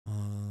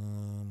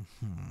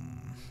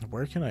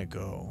Where can I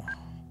go?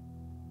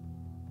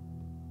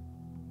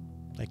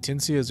 Like,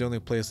 Tincia is the only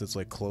place that's,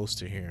 like, close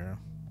to here.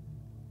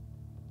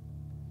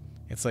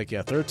 It's like,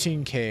 yeah,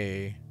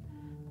 13k.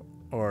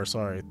 Or,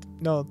 sorry.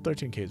 No,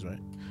 13k is right.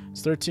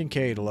 It's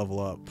 13k to level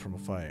up from a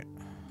fight.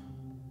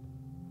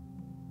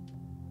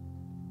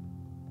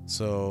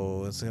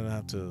 So, it's gonna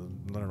have to,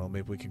 I don't know,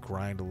 maybe we can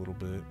grind a little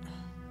bit.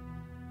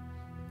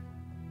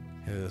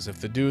 Because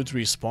if the dudes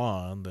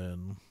respawn,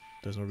 then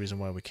there's no reason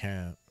why we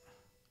can't.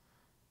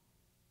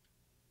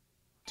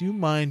 Do you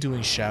mind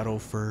doing Shadow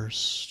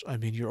first? I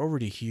mean, you're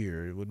already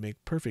here. It would make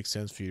perfect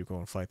sense for you to go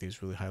and fight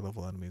these really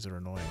high-level enemies that are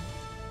annoying.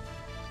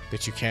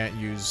 That you can't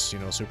use, you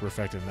know, super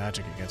effective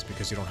magic against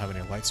because you don't have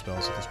any light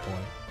spells at this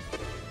point.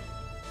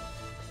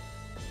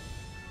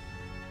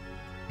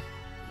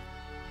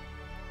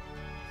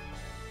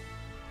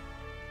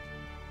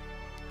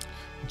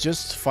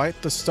 Just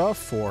fight the stuff,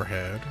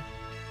 forehead.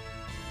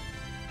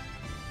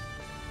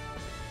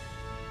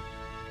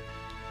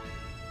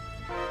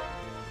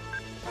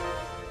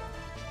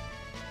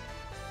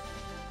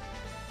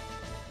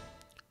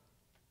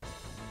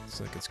 It's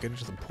like it's getting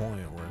to the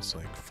point where it's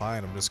like,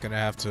 fine, I'm just gonna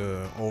have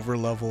to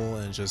over-level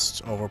and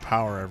just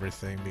overpower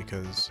everything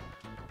because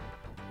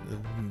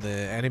the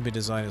enemy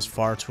design is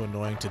far too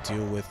annoying to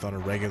deal with on a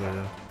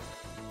regular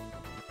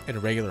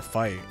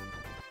fight.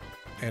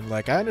 And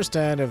like, I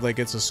understand if like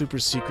it's a super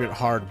secret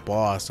hard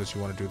boss that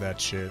you want to do that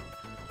shit,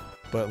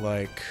 but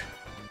like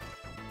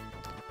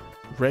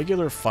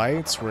regular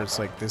fights where it's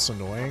like this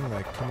annoying,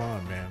 like, come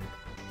on, man.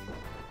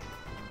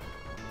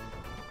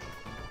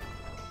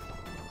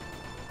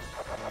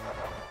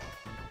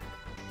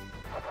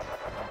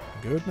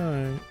 Good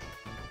night.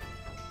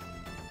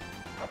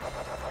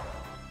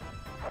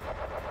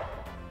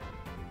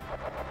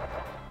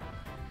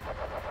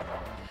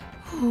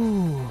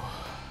 Whew.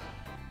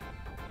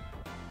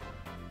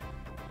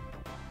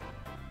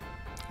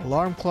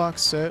 Alarm clock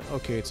set.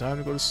 Okay, time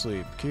to go to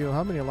sleep. Kyo,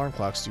 how many alarm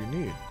clocks do you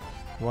need?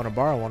 You want to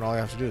borrow one, all you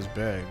have to do is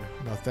beg.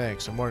 No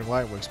thanks, the morning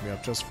light wakes me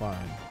up just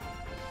fine.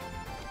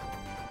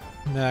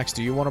 Max,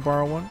 do you want to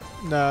borrow one?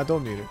 Nah,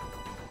 don't need it.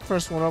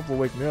 First one up will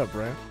wake me up,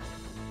 right?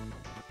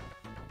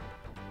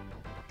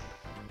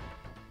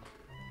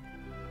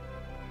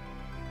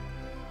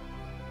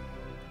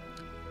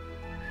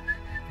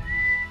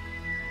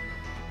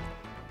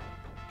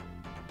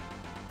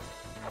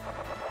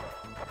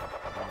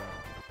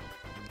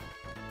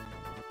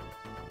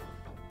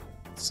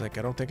 It's like,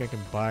 I don't think I can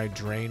buy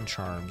drain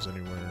charms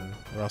anywhere,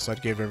 or else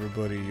I'd give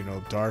everybody, you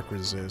know, dark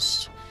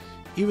resist.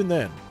 Even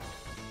then,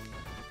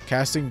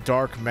 casting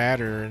dark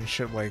matter and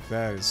shit like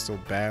that is still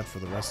bad for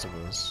the rest of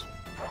us.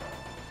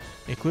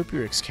 Equip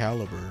your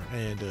Excalibur,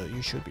 and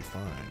you should be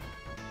fine.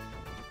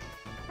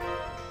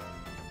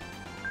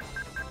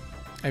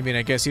 I mean,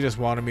 I guess he just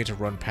wanted me to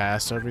run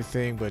past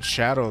everything, but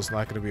Shadow's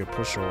not going to be a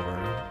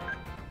pushover.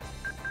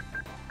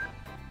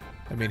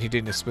 I mean, he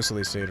didn't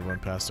explicitly say to run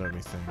past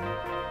everything.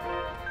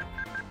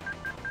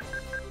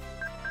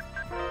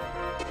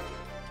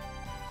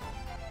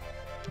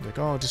 Like,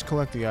 oh, just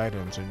collect the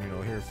items and, you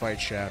know, here, fight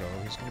Shadow.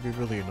 He's gonna be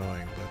really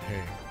annoying, but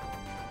hey.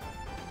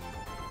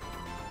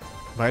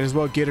 Might as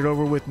well get it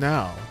over with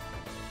now,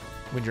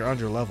 when you're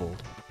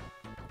under-leveled.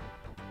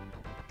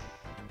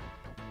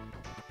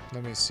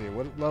 Let me see,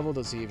 what level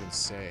does he even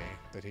say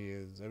that he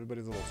is?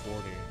 Everybody's level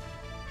 40.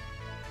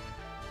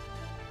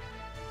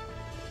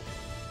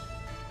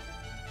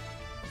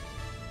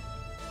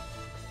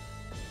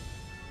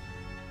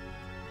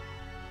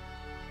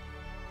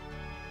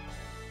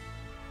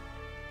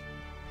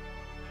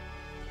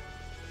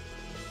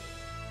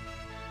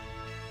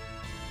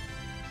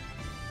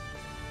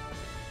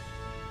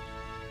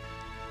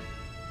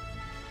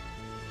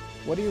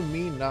 What do you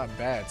mean not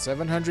bad?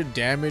 700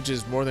 damage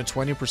is more than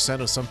 20%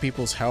 of some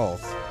people's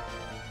health.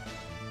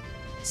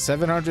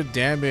 700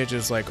 damage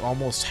is like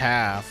almost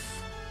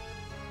half.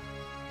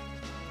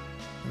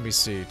 Let me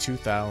see,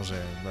 2,000.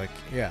 Like,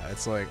 yeah,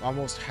 it's like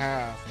almost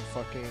half of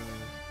fucking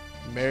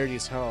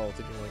Merity's health.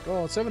 And you're like,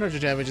 oh,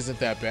 700 damage isn't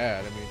that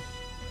bad. I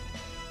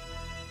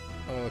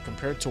mean,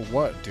 compared to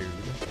what, dude?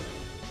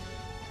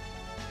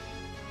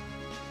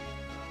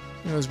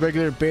 You know, his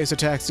regular base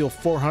attacks deal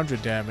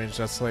 400 damage.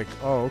 That's like,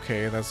 oh,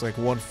 okay, that's like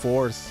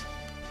 1/4.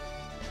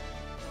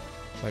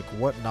 Like,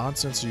 what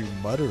nonsense are you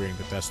muttering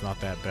that that's not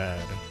that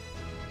bad?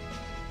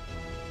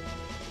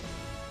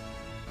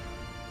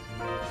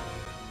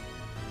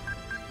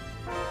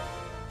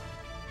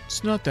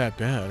 It's not that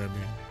bad, I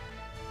mean.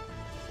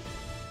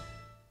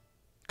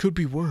 Could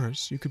be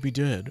worse. You could be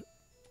dead.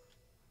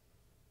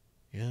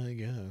 Yeah, I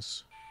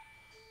guess.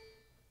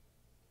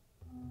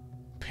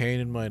 Pain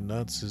in my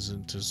nuts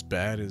isn't as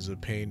bad as a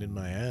pain in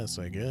my ass,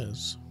 I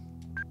guess.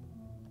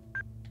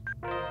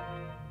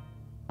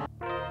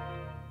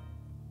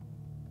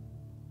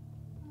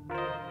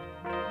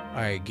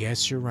 I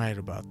guess you're right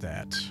about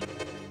that.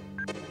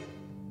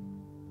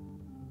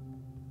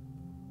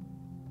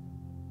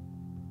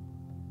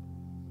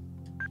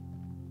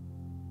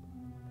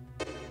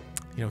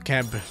 You know,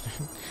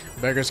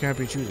 beggars can't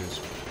be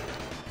choosers.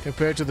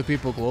 Compared to the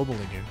people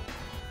globaling you.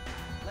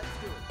 Let's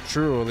do it.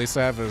 True, at least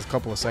I have a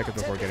couple of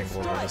seconds before getting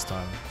over this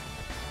time.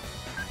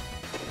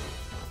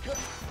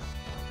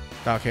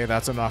 Okay,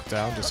 that's a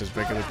knockdown. Just his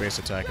regular base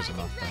attack is a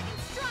knockdown.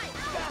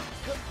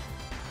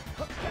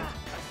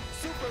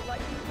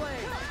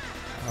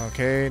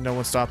 Okay, no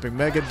one's stopping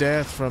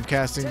Megadeth from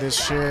casting this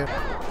shit.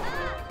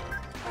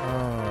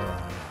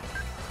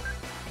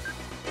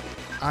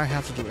 I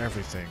have to do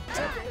everything.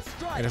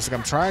 And it's like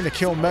I'm trying to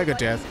kill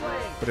Megadeth,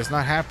 but it's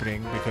not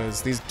happening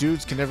because these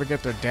dudes can never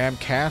get their damn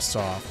casts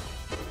off.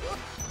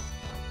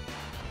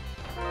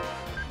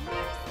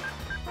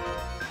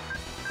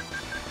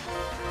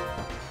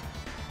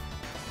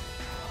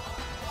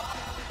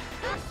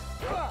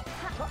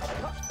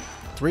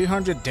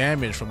 $300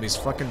 damage from these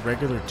fucking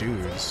regular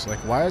dudes. Like,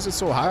 why is it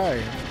so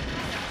high?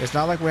 It's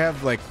not like we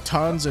have like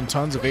tons and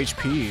tons of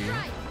HP.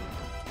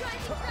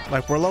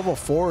 Like, we're level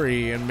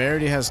 40 and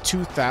Merity has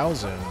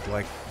 2,000.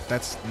 Like,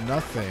 that's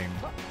nothing.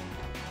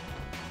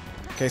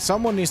 Okay,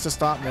 someone needs to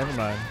stop. Never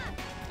mind.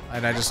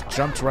 And I just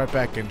jumped right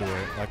back into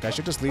it. Like, I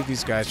should just leave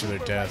these guys to their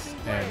death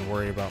and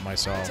worry about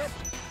myself.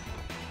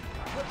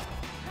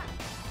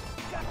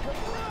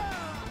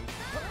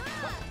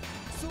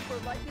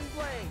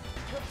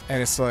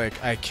 And it's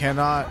like, I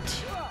cannot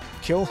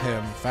kill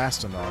him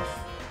fast enough.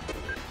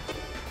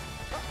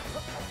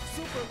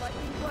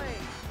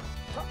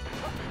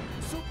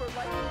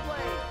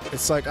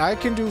 It's like, I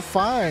can do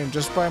fine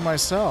just by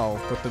myself,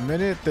 but the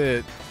minute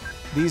that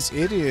these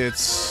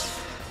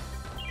idiots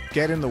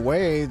get in the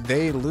way,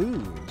 they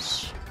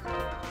lose.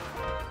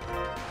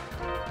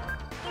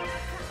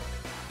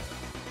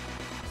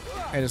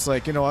 And it's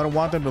like, you know, I don't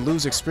want them to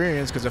lose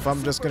experience, because if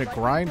I'm just gonna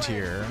grind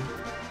here,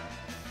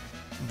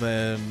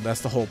 then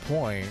that's the whole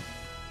point.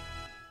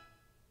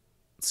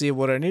 See,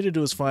 what I need to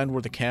do is find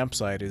where the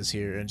campsite is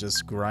here and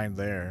just grind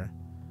there.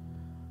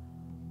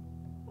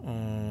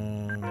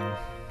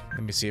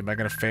 Let me see, am I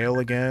gonna fail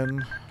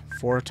again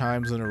 4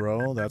 times in a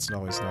row? That's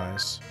always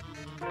nice.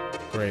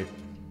 Great.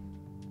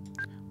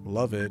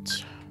 Love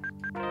it.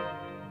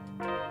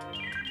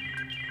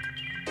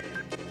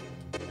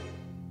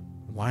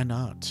 Why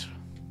not?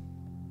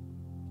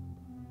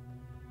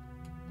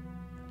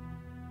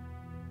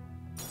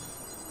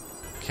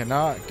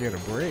 Cannot get a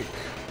break.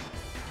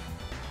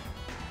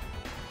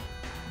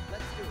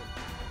 Let's do it.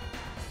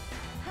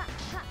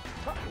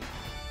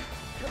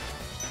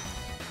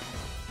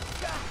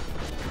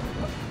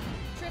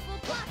 Triple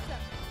pasta.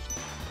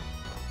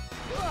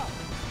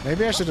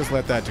 Maybe I should just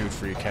let that dude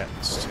free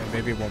cast, and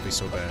maybe it won't be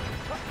so bad.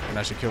 And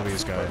I should kill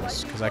these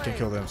guys, because I can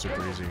kill them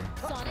super easy.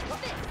 Sonic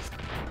fist.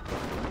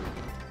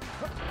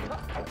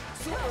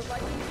 Super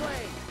lightning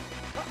blade.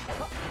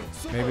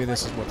 Maybe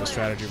this is what the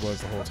strategy was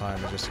the whole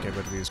time, is just to get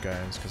rid of these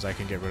guys, because I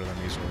can get rid of them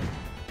easily.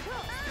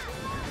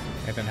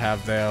 And then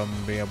have them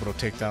be able to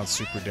take down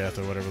Super Death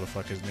or whatever the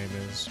fuck his name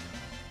is.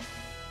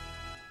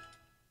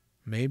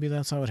 Maybe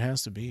that's how it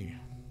has to be.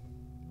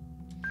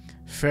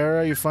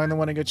 Farah, you finally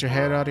want to get your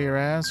head out of your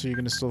ass, or are you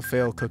going to still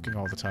fail cooking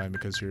all the time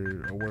because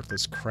you're a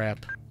worthless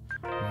crap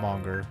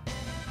monger?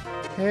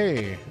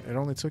 Hey, it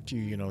only took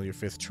you, you know, your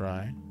 5th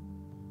try.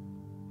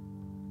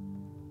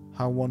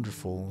 How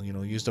wonderful, you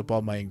know, used up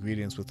all my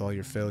ingredients with all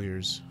your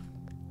failures.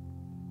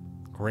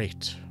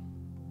 Great.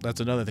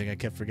 That's another thing, I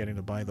kept forgetting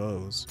to buy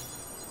those.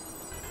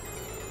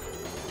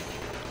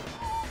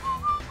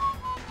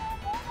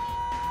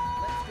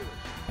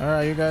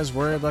 Alright, you guys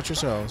worry about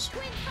yourselves.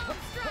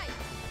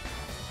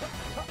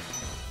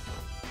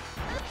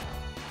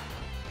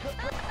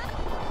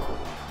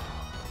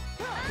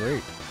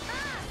 Great.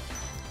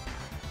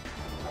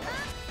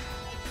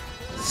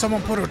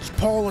 Someone put a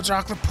bowl of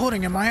chocolate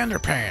pudding in my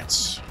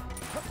underpants.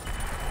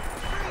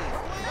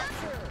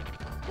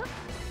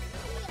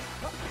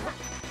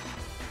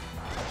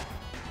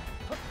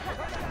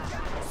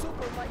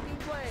 Super lightning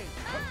blade.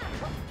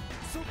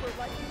 Super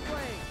lightning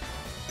blade.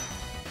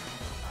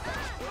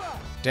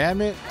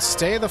 Damn it,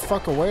 stay the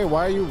fuck away.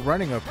 Why are you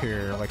running up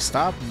here? Like,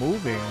 stop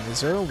moving.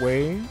 Is there a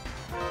way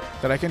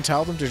that I can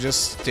tell them to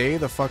just stay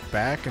the fuck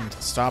back and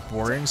stop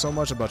worrying so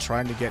much about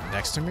trying to get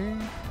next to me?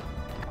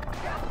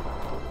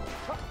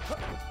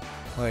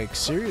 Like,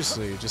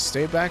 seriously, just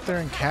stay back there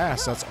and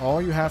cast. That's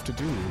all you have to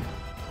do. You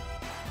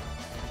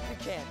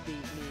can't beat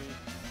me.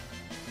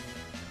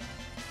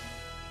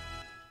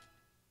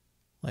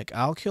 Like,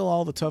 I'll kill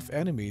all the tough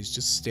enemies.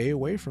 Just stay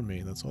away from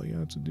me. That's all you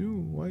have to do.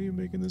 Why are you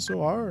making this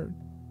so hard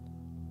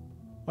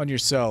on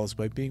yourselves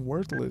by being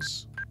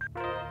worthless?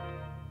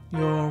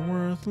 You're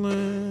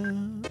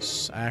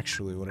worthless.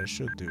 Actually, what I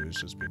should do is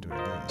just be doing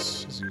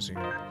this. Is using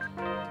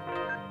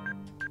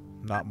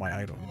not my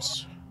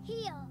items.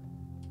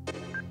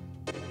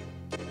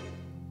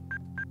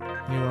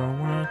 You're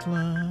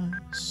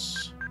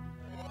worthless.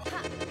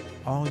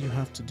 All you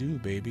have to do,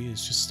 baby,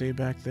 is just stay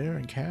back there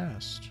and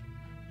cast.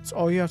 That's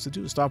all you have to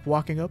do. Stop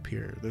walking up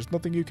here. There's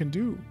nothing you can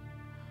do.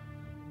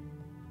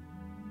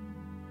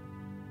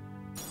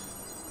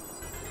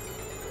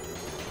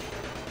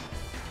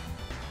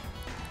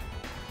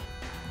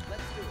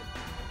 Let's do it.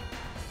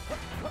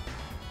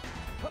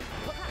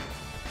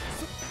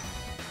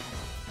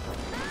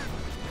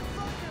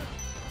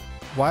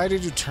 Why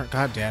did you turn?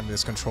 God damn,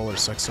 this controller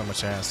sucks so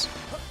much ass.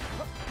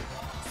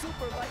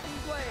 Super lightning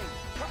blade.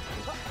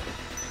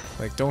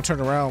 Like, don't turn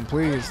around,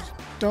 please.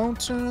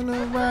 Don't turn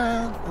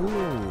around.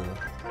 Ooh.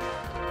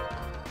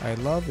 I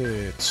love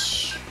it.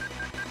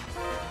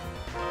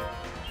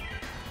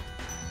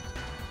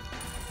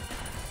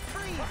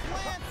 Freeze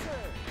lancer.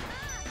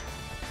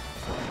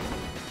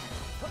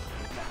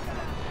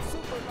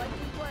 Super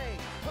lightning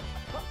blade.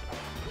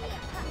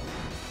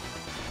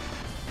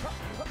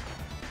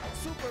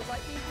 Super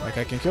lightning blade. Like,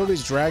 I can kill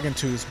these dragon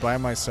tooths by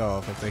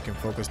myself if they can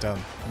focus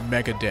down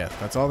Mega Death.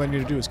 That's all they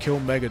need to do is kill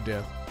Mega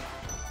Death.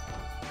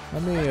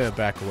 Let me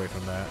back away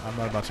from that. I'm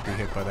not about to be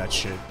hit by that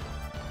shit.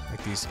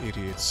 Like these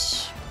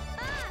idiots.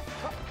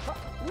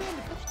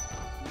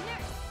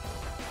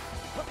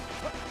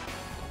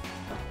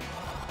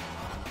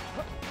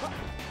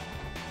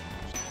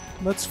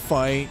 Let's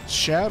fight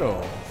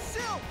Shadow.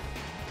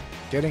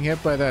 Getting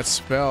hit by that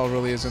spell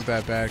really isn't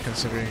that bad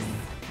considering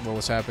what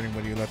was happening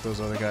when you let those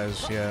other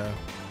guys, yeah.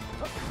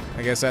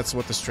 I guess that's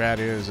what the strat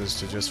is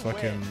to just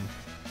fucking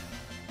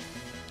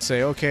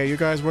say, okay, you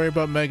guys worry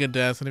about Mega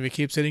Death, and if he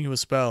keeps hitting you with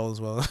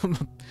spells, well,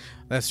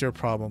 that's your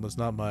problem, it's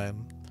not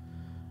mine.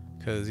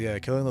 Because, yeah,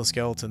 killing those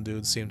skeleton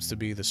dudes seems to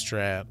be the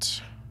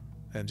strat.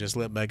 And just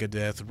let Mega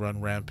Death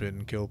run rampant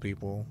and kill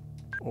people.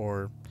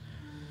 Or,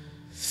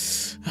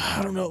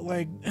 I don't know,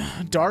 like,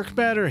 Dark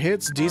Matter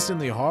hits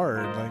decently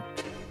hard, like,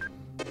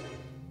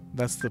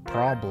 that's the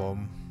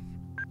problem.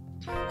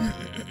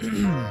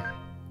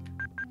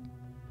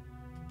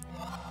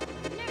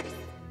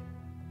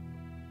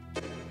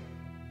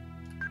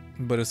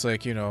 But it's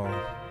like, you know,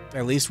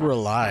 at least we're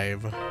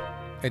alive.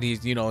 And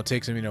he's, you know, it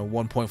takes him, you know,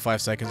 1.5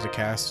 seconds to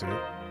cast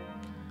it.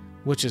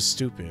 Which is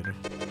stupid.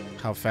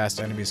 How fast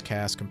enemies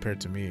cast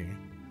compared to me.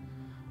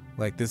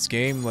 Like, this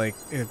game, like,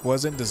 it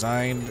wasn't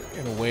designed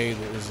in a way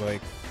that was,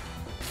 like,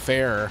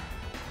 fair.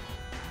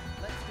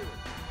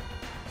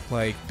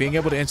 Like, being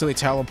able to instantly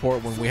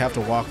teleport when we have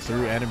to walk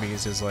through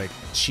enemies is, like,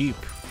 cheap.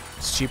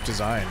 It's cheap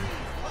design.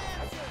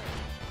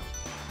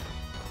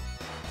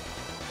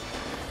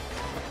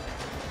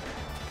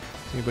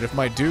 See, but if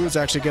my dudes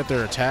actually get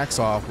their attacks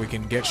off, we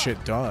can get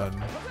shit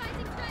done.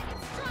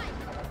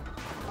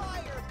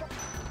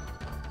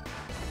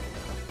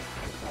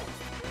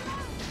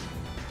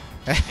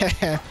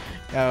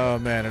 Oh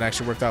man, it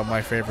actually worked out in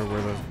my favor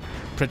where the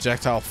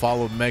projectile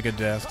followed Mega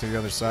Death to the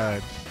other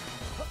side.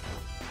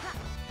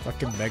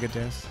 Fucking Mega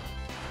Death.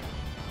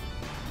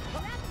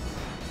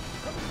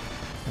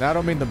 And I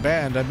don't mean the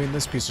band, I mean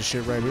this piece of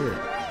shit right here.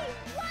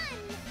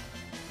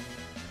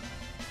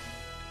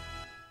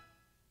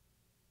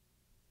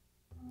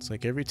 It's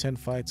like every 10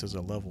 fights is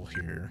a level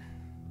here.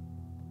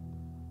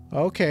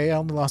 Okay, I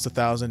only lost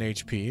 1,000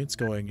 HP. It's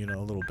going, you know,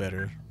 a little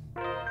better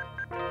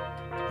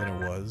than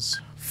it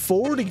was.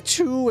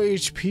 42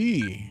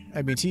 HP!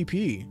 I mean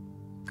TP.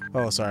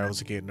 Oh, sorry, I was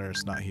a gate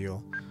nurse, not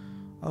heal.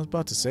 I was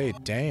about to say,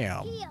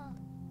 damn.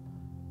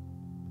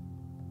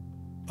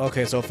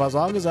 Okay, so if as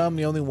long as I'm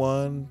the only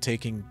one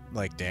taking,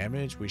 like,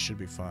 damage, we should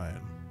be fine.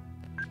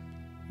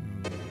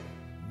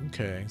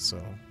 Okay,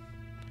 so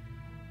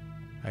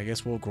I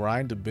guess we'll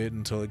grind a bit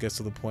until it gets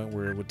to the point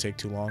where it would take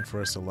too long for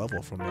us to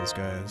level from these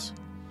guys.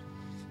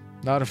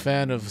 Not a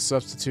fan of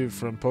substitute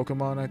from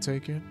Pokemon, I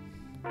take it?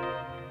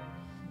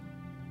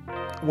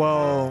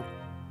 Well,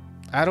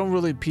 I don't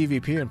really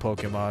PvP in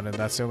Pokemon, and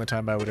that's the only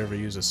time I would ever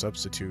use a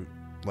substitute,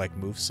 like,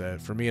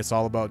 moveset. For me, it's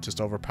all about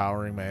just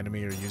overpowering my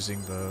enemy or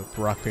using the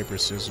rock, paper,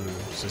 scissors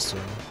system.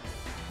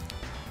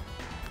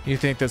 You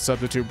think that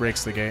substitute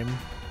breaks the game?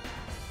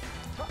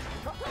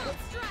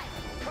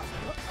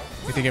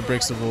 You think it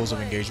breaks the rules of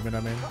engagement,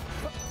 I mean?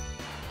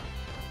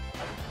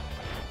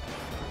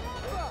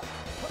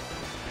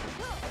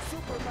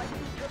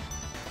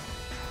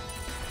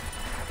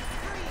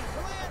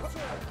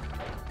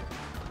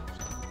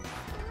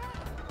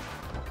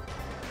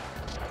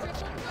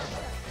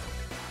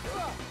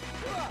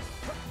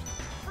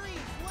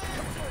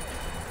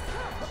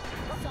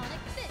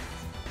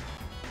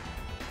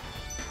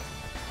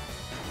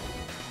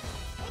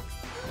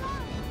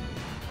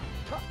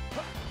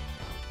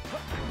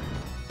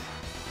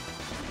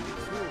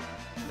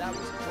 That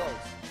was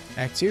close.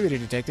 Activity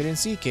detected in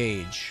Sea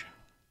Cage.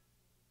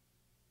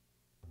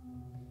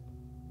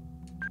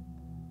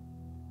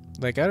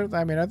 Like,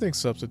 I mean, I think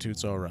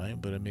substitute's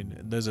alright, but I mean,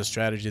 there's a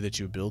strategy that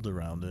you build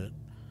around it.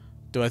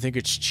 Do I think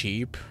it's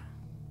cheap?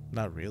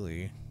 Not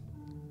really.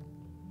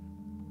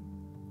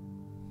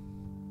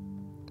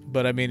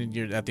 But I mean,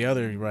 you're at the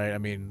other, right? I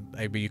mean,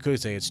 you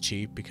could say it's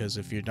cheap because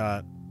if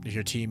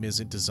your team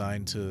isn't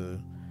designed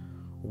to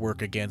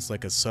work against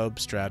like a sub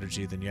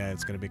strategy, then yeah,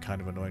 it's going to be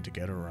kind of annoying to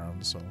get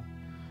around. So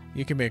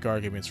you can make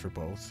arguments for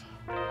both.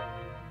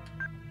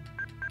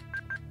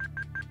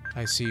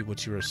 I see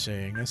what you are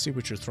saying. I see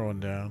what you're throwing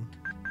down.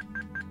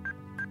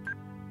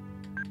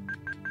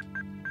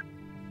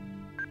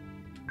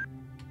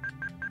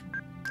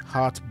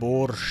 Hot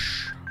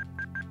borscht.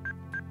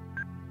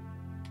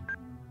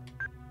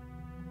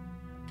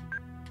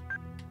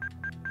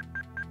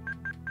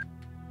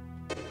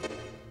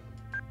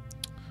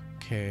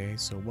 Okay,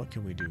 so what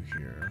can we do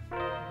here?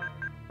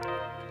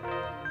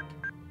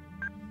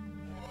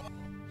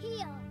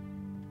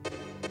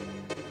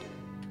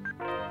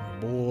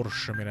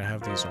 Borscht. I mean, I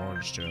have these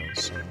orange gels,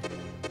 so...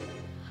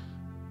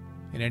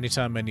 And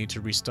anytime I need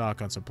to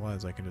restock on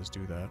supplies, I can just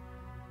do that.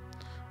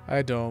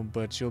 I don't,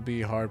 but you'll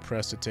be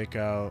hard-pressed to take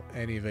out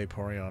any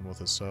Vaporeon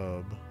with a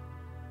sub.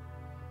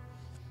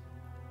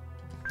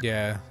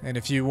 Yeah, and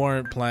if you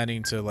weren't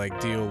planning to,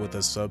 like, deal with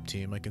a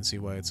sub-team, I can see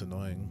why it's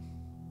annoying.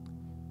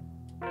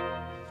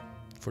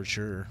 For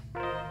sure.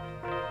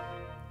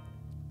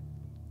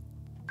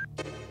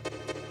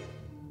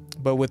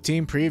 But with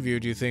Team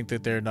Preview, do you think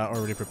that they're not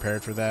already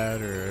prepared for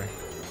that, or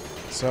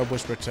Sub,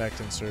 Wish, Protect,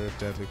 and Surf,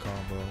 Deadly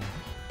Combo?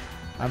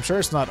 I'm sure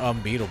it's not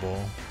unbeatable,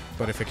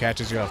 but if it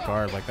catches you off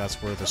guard, like, that's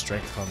where the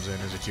strength comes in,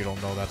 is that you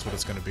don't know that's what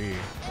it's going to be.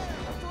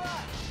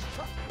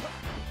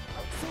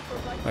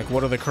 Like,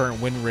 what are the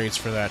current win rates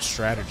for that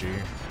strategy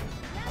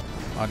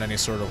on any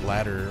sort of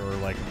ladder or,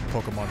 like,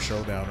 Pokemon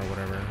Showdown or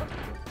whatever?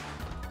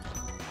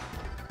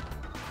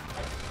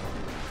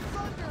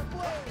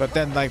 But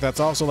then, like,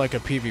 that's also, like, a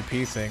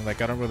PvP thing.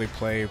 Like, I don't really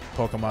play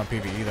Pokemon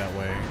PvE that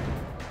way.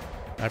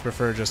 I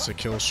prefer just to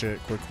kill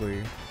shit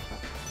quickly.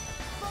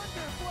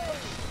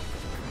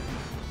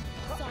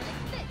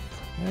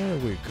 There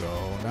we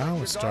go. Now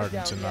it's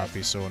starting to not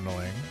be so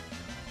annoying.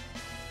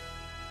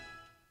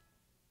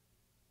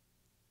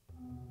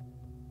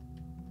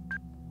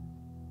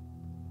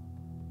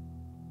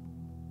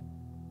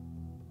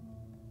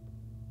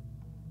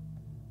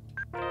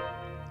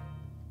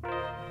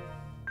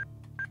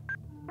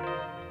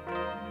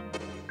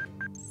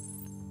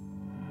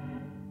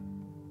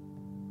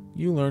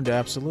 You learned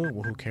Absolute?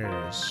 Well, who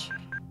cares?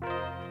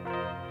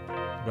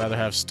 I'd rather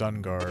have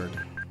Stun Guard.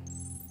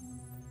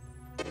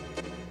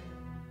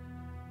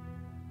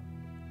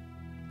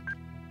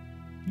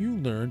 You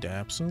learned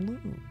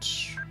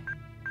Absolute.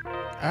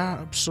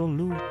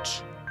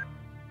 Absolute.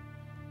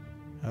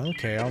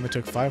 Okay, I only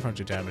took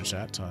 500 damage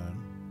that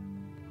time.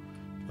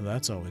 Well,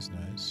 that's always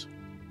nice.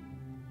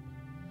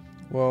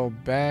 Well,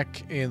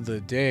 back in the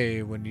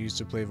day, when you used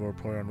to play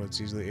Vaporeon,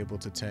 was easily able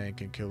to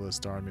tank and kill a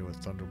Starmie with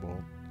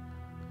Thunderbolt.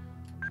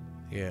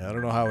 Yeah, I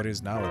don't know how it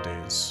is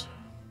nowadays.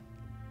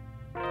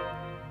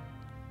 I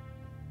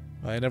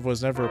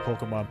was never a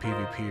Pokemon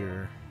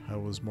PvPer. I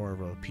was more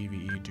of a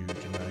PvE dude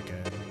in that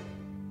game.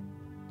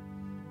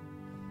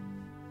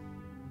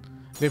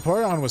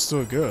 Vaporeon was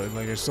still good.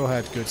 Like, it still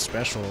had good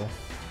special.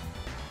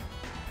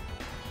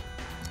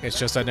 It's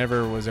just I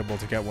never was able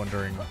to get one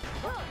during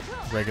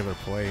regular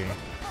play.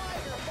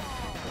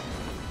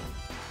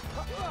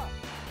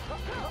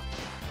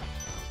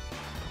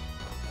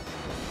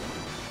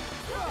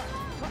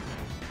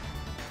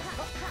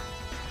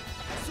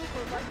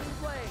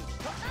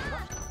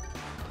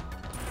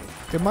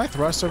 Did my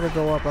thrust ever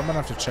go up? I'm gonna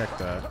have to check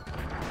that.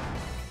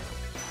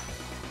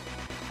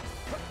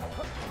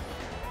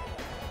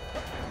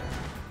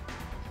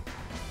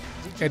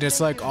 And it's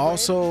like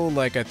also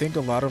like I think a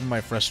lot of my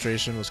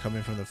frustration was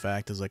coming from the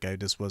fact is like I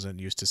just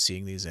wasn't used to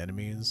seeing these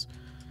enemies.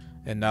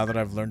 And now that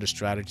I've learned a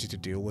strategy to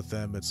deal with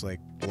them, it's like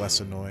less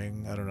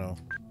annoying. I don't know.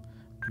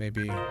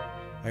 Maybe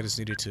I just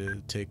needed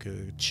to take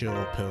a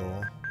chill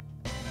pill.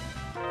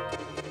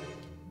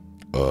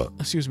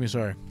 Excuse me,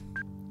 sorry.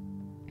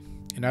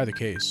 In either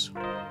case,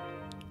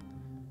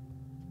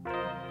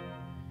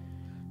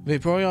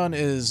 Vaporeon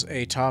is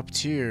a top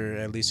tier,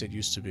 at least it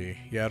used to be.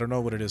 Yeah, I don't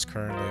know what it is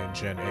currently in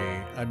Gen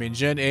 8. I mean,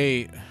 Gen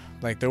 8,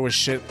 like, there was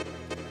shit,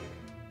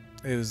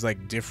 it was,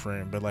 like,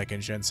 different, but, like,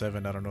 in Gen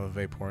 7, I don't know if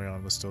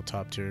Vaporeon was still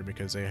top tier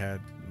because they had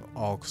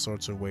all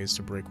sorts of ways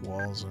to break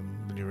walls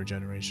in the newer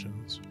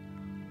generations.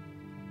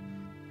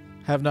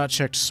 Have not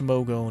checked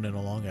Smogon in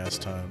a long-ass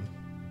time.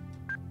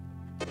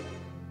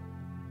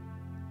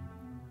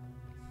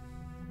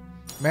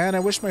 Man, I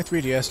wish my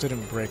 3DS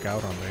didn't break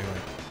out on me,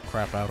 like,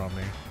 crap out on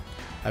me.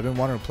 I've been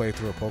wanting to play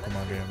through a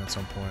Pokemon game at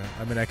some point.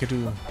 I mean, I could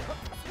do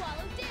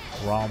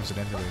ROMs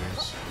and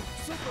emulators.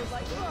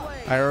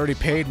 I already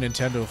paid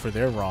Nintendo for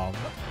their ROM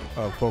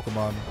of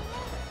Pokemon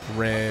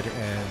Red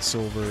and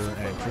Silver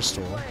and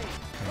Crystal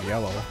and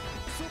Yellow.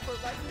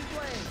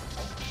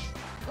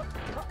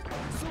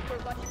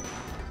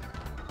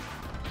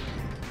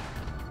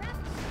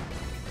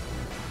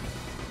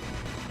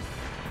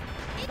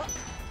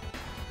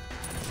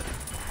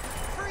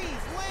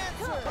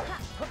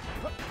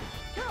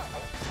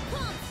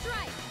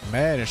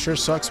 Man, it sure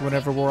sucks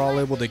whenever we're all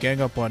able to gang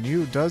up on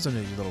you, doesn't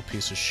it, you little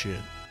piece of shit?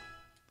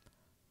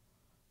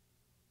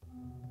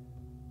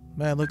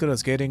 Man, look at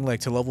us getting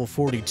like to level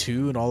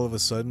 42 and all of a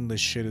sudden this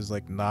shit is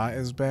like not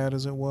as bad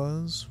as it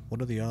was.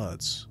 What are the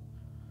odds?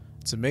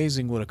 It's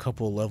amazing what a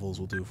couple of levels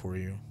will do for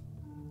you.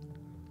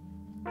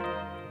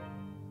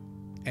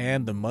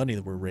 And the money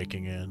that we're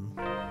raking in.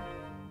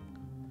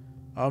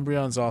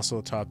 Umbreon's also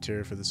top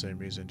tier for the same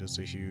reason, just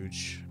a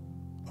huge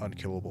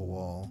unkillable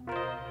wall.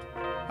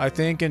 I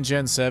think in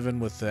Gen 7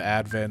 with the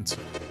advent,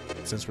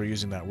 since we're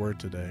using that word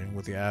today,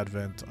 with the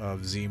advent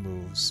of Z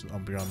moves,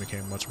 Umbreon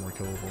became much more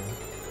killable.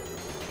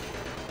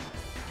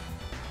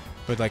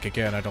 But like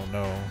again, I don't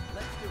know.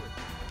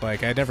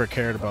 Like, I never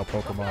cared about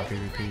Pokemon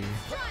PvP.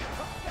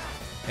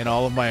 And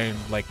all of my,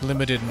 like,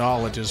 limited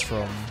knowledge is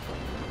from,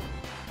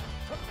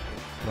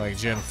 like,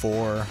 Gen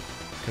 4.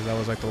 Because that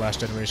was, like, the last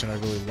generation I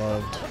really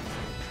loved.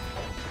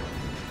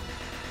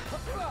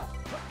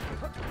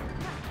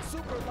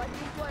 Super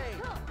lightning blade.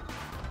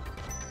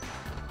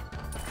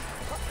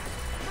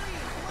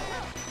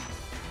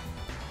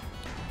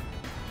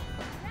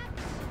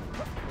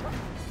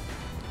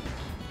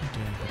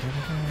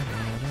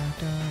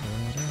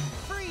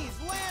 Freeze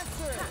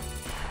Lancer.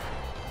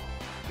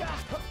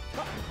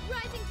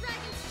 Rising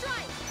Dragon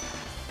Strike!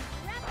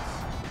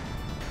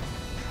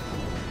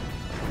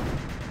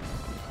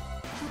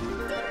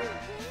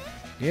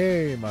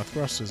 Yay, my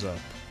thrust is up.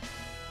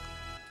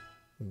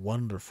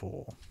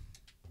 Wonderful.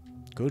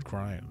 Good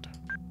grind.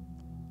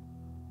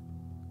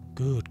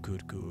 Good,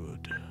 good,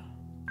 good.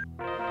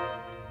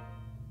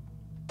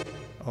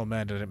 Oh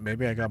man,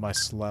 maybe I got my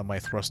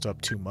thrust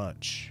up too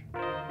much.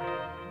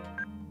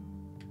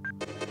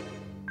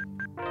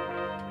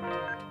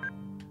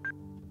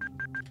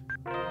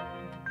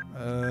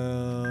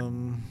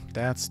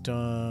 That's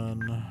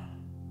done.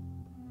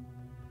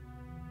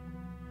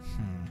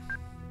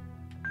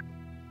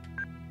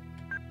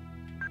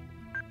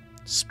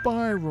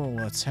 Spiral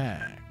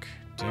attack.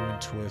 Demon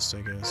twist,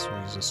 I guess.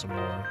 We'll use this some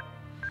more.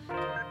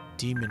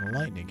 Demon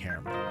lightning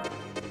hammer.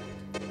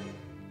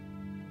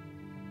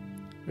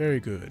 Very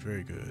good,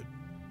 very good.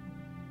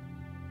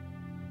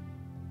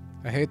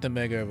 I hate the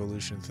Mega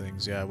Evolution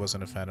things. Yeah, I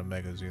wasn't a fan of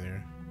Megas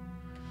either.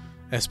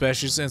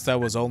 Especially since that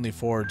was only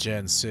for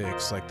Gen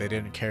 6. Like, they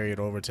didn't carry it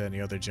over to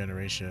any other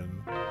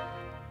generation.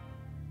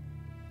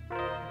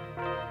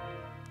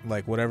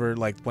 Like, whatever,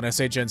 like, when I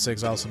say Gen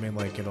 6, I also mean,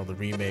 like, you know, the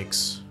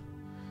remakes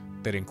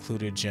that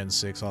included Gen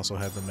 6 also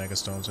had the Mega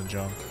Stones and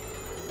junk.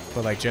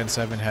 But, like, Gen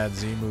 7 had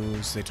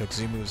Z-moves, they took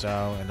Z-moves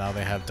out, and now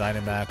they have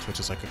Dynamax,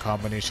 which is, like, a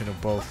combination of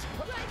both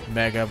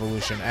Mega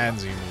Evolution and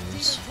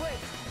Z-moves.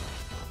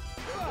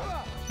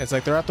 It's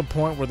like they're at the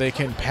point where they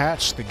can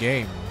patch the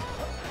game.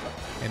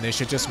 And they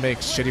should just make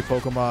shitty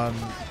Pokemon,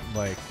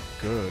 like,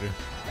 good.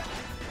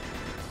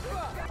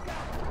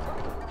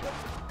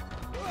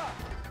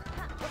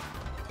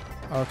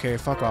 Okay,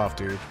 fuck off,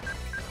 dude.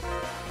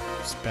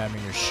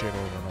 Spamming your shit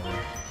over and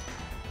over.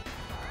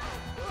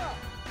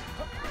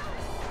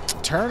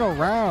 Turn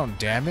around,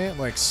 damn it!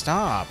 Like,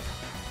 stop.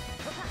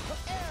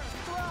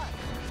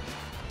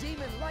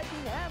 Demon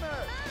lightning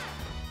hammer.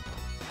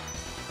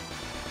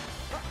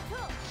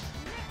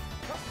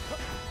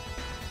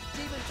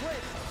 Demon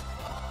twist.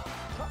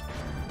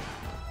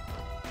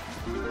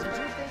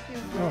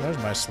 Oh, there's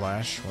my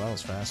slash. Well, that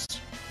was fast.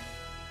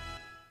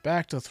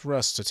 Back to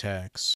thrust attacks.